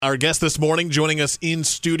Our guest this morning, joining us in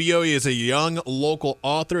studio, he is a young local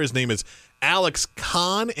author. His name is Alex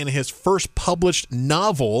Kahn, and his first published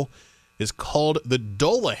novel is called The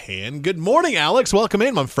Dullahan. Good morning, Alex. Welcome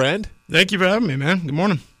in, my friend. Thank you for having me, man. Good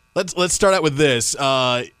morning. Let's start out with this.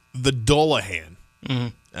 The Dullahan.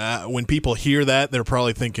 Mm-hmm. When people hear that, they're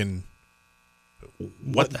probably thinking,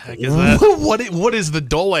 What the heck is that? What is the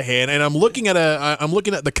Dullahan? And I'm looking at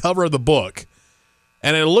the cover of the book,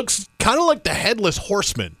 and it looks kind of like the Headless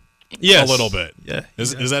Horseman. Yes. A little bit. Yeah.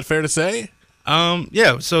 Is that fair to say?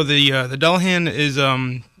 Yeah. So the Dullahan is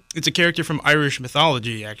it's a character from Irish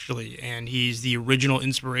mythology, actually, and he's the original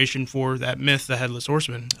inspiration for that myth, the Headless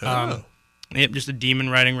Horseman. Yep, just a demon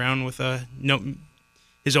riding around with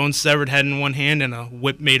his own severed head in one hand and a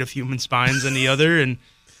whip made of human spines in the other, and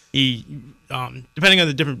he, depending on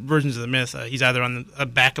the different versions of the myth, he's either on the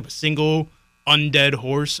back of a single undead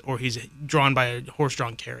horse or he's drawn by a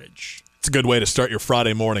horse-drawn carriage. It's a good way to start your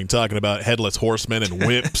Friday morning, talking about Headless Horsemen and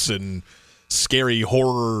whips and scary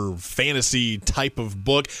horror fantasy type of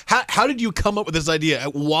book. How did you come up with this idea?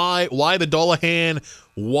 Why the Dullahan?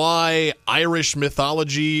 Why Irish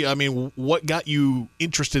mythology? I mean, what got you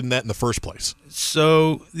interested in that in the first place?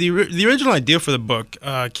 So the original idea for the book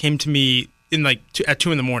came to me in at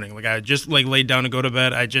 2 a.m. Like, I just laid down to go to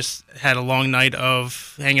bed. I just had a long night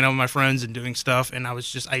of hanging out with my friends and doing stuff, and I was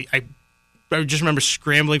just I just remember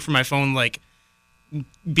scrambling for my phone, like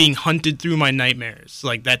being hunted through my nightmares,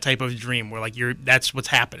 like that type of dream where that's what's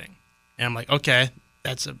happening. And I'm like, okay,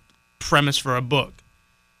 that's a premise for a book.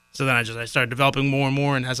 So then I started developing more and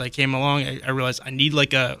more, and as I came along, I realized I need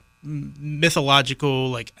like a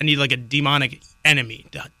mythological, I need like a demonic enemy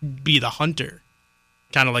to be the hunter.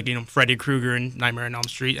 Kind of like, Freddy Krueger in Nightmare on Elm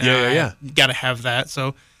Street. Yeah. Got to have that.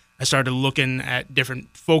 So I started looking at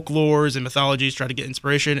different folklores and mythologies, try to get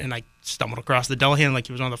inspiration, and I stumbled across the Dullahan. Like,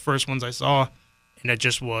 he was one of the first ones I saw, and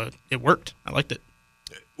it worked. I liked it.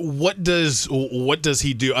 What does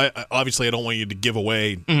he do? Obviously, I don't want you to give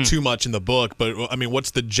away too much in the book, but I mean,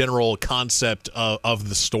 what's the general concept of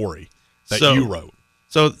the story that you wrote?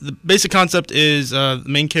 So the basic concept is the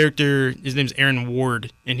main character, his name's Aaron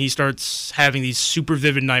Ward, and he starts having these super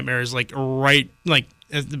vivid nightmares, right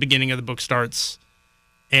as the beginning of the book starts,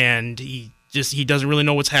 and he doesn't really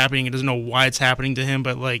know what's happening. He doesn't know why it's happening to him,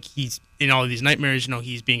 but he's in all of these nightmares.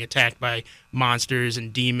 he's being attacked by monsters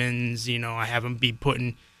and demons. I have him be put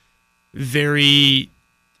in very.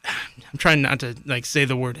 I'm trying not to say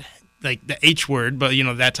the word. Like the H word, but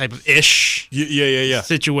that type of ish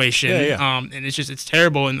situation. Yeah. And it's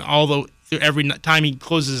terrible. And although every time he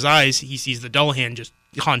closes his eyes, he sees the Dullahan just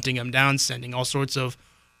hunting him down, sending all sorts of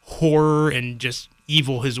horror and just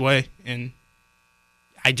evil his way. And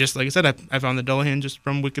I just, like I said, I found the Dullahan just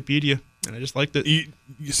from Wikipedia, and I just liked it.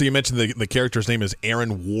 So you mentioned the character's name is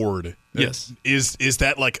Aaron Ward. Yes. Is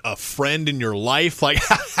that like a friend in your life? Like,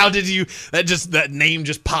 how did you that name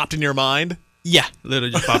just popped in your mind? Yeah,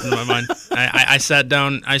 literally just popped into my mind. I sat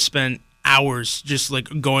down. I spent hours just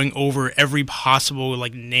going over every possible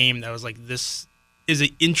name that was this is an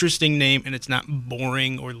interesting name, and it's not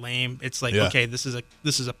boring or lame. It's okay, this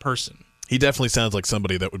is a person. He definitely sounds like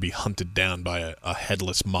somebody that would be hunted down by a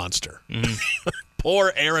headless monster. Mm-hmm.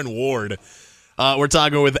 Poor Aaron Ward. We're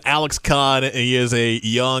talking with Alex Kahn. He is a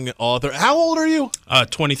young author. How old are you?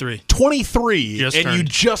 23. 23, Just and turned. you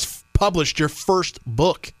just published your first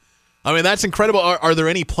book. I mean, that's incredible. Are there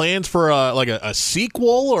any plans for a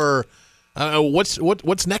sequel, or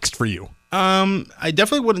what's next for you? I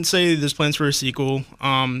definitely wouldn't say there's plans for a sequel.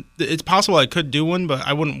 It's possible I could do one, but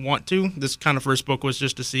I wouldn't want to. This kind of first book was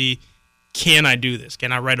just to see, can I do this?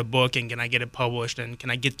 Can I write a book, and can I get it published, and can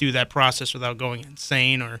I get through that process without going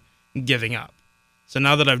insane or giving up? So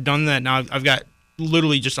now that I've done that, now I've got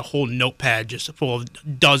literally just a whole notepad just full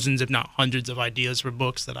of dozens, if not hundreds, of ideas for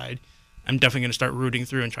books that I'm definitely going to start rooting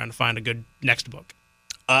through and trying to find a good next book.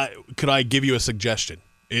 Could I give you a suggestion?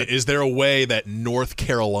 Is there a way that North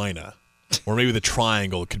Carolina, or maybe the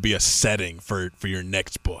Triangle, could be a setting for your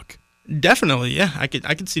next book? Definitely, yeah. I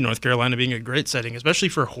could see North Carolina being a great setting, especially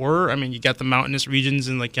for horror. I mean, you got the mountainous regions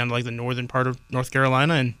in kind of the northern part of North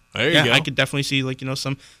Carolina, and there you go. I could definitely see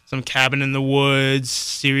some cabin in the woods,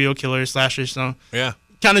 serial killer, slasher. So yeah,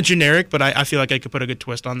 kind of generic, but I feel like I could put a good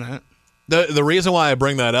twist on that. The reason why I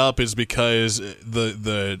bring that up is because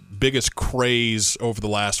the biggest craze over the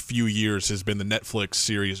last few years has been the Netflix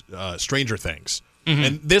series Stranger Things. Mm-hmm.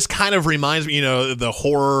 And this kind of reminds me, the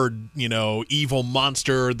horror, evil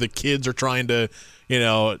monster the kids are trying to,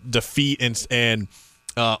 defeat and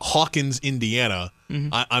Hawkins, Indiana.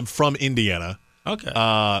 Mm-hmm. I'm from Indiana. Okay.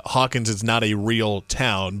 Hawkins is not a real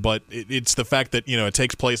town, but it's the fact that, it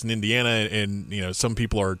takes place in Indiana, and, some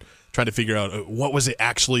people are trying to figure out what was it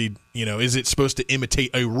actually, is it supposed to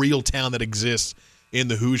imitate a real town that exists in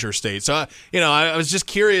the Hoosier state? So, I was just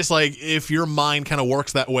curious, like, if your mind kind of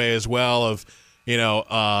works that way as well of,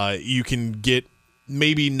 you can get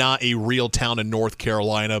maybe not a real town in North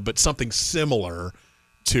Carolina, but something similar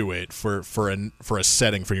to it for a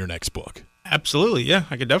setting for your next book. Absolutely, yeah,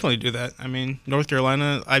 I could definitely do that. I mean, North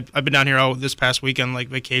Carolina, I've been down here all this past week on like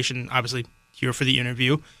vacation, obviously here for the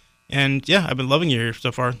interview, and yeah, I've been loving it here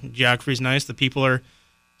so far. Geography's nice. The people are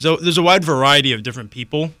so there's a wide variety of different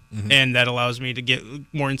people, and that allows me to get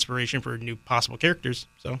more inspiration for new possible characters.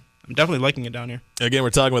 So I'm definitely liking it down here. Again, we're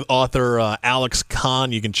talking with author Alex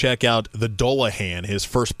Kahn. You can check out The Dullahan, his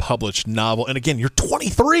first published novel. And again, you're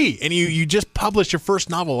 23, and you just published your first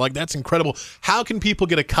novel. Like, that's incredible. How can people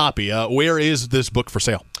get a copy? Where is this book for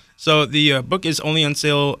sale? So the book is only on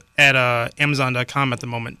sale at Amazon.com at the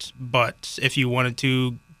moment. But if you wanted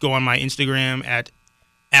to go on my Instagram at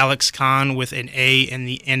Alex Kahn with an A and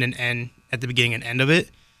an N at the beginning and end of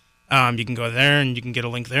it, you can go there and you can get a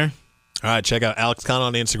link there. All right, check out Alex Kahn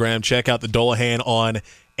on Instagram. Check out The Dullahan on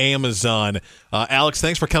Amazon. Alex,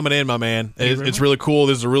 thanks for coming in, my man. It's really cool.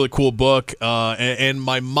 This is a really cool book. And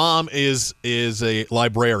my mom is a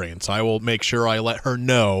librarian, so I will make sure I let her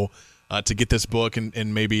know to get this book,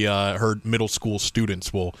 and maybe her middle school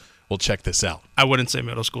students will check this out. I wouldn't say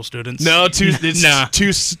middle school students. No, too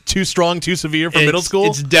strong, too severe for middle school?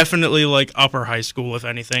 It's definitely like upper high school, if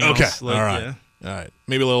anything. Okay, else. Like, all right. Yeah. All right,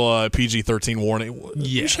 maybe a little PG-13 warning.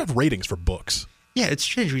 Yeah. We should have ratings for books. Yeah, it's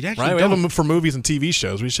strange. We actually right? don't. We have them for movies and TV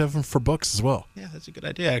shows. We should have them for books as well. Yeah, that's a good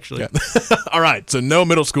idea, actually. Yeah. All right, so no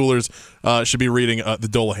middle schoolers should be reading The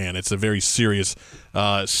Dullahan. It's a very serious,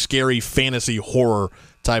 scary fantasy horror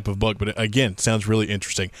type of book, but again, sounds really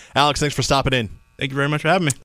interesting. Alex, thanks for stopping in. Thank you very much for having me.